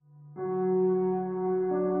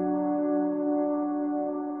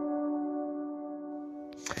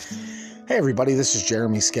Hey everybody, this is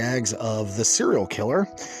Jeremy Skaggs of The Serial Killer.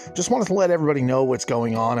 Just wanted to let everybody know what's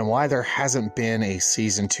going on and why there hasn't been a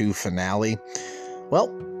Season 2 finale. Well,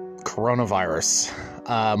 coronavirus.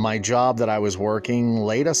 My job that I was working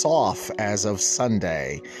laid us off as of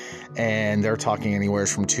Sunday, and they're talking anywhere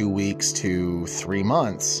from 2 weeks to 3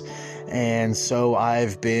 months. And so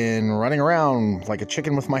I've been running around like a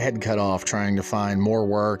chicken with my head cut off, trying to find more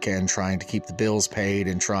work and trying to keep the bills paid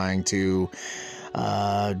and trying to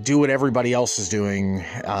do what everybody else is doing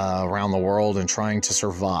around the world and trying to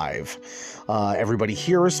survive. Everybody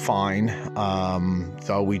here is fine,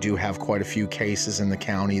 though we do have quite a few cases in the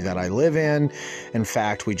county that I live in. In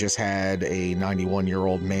fact, we just had a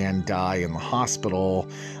 91-year-old man die in the hospital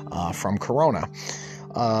from Carona.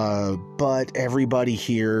 But everybody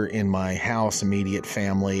here in my house, immediate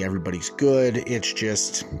family, everybody's good. It's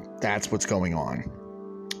just, that's what's going on.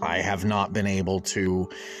 I have not been able to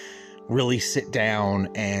really sit down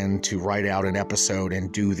and to write out an episode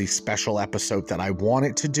and do the special episode that I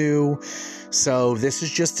wanted to do. So this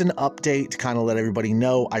is just an update to kind of let everybody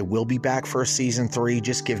know I will be back for season 3.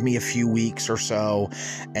 Just give me a few weeks or so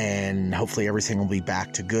and hopefully everything will be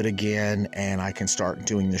back to good again and I can start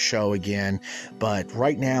doing the show again. But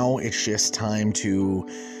right now it's just time to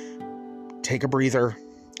take a breather,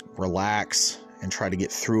 relax, and try to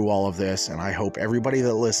get through all of this. And I hope everybody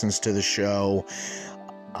that listens to the show,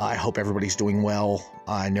 I hope everybody's doing well.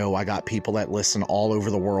 I know I got people that listen all over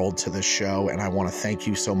the world to this show, and I want to thank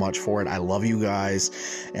you so much for it. I love you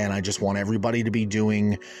guys, and I just want everybody to be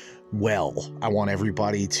doing well. I want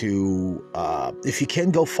everybody to, if you can,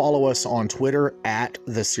 go follow us on Twitter at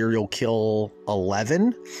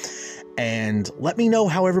TheSerialKill11. And let me know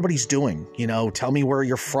how everybody's doing. You know, tell me where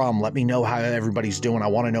you're from. Let me know how everybody's doing. I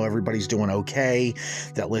want to know everybody's doing okay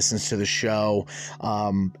that listens to the show.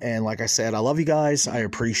 And like I said, I love you guys. I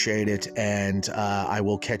appreciate it. And I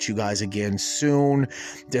will catch you guys again soon.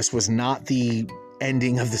 This was not the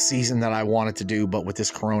ending of the season that I wanted to do, but with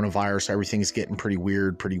this coronavirus, everything's getting pretty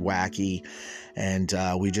weird, pretty wacky. And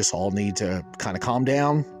we just all need to kind of calm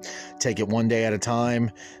down, take it one day at a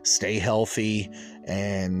time, stay healthy,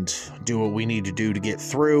 and do what we need to do to get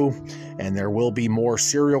through. And there will be more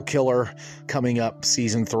Serial Killer coming up,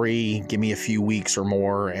 season 3. Give me a few weeks or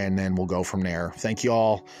more, and then we'll go from there. Thank you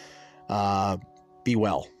all. Be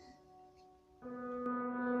well.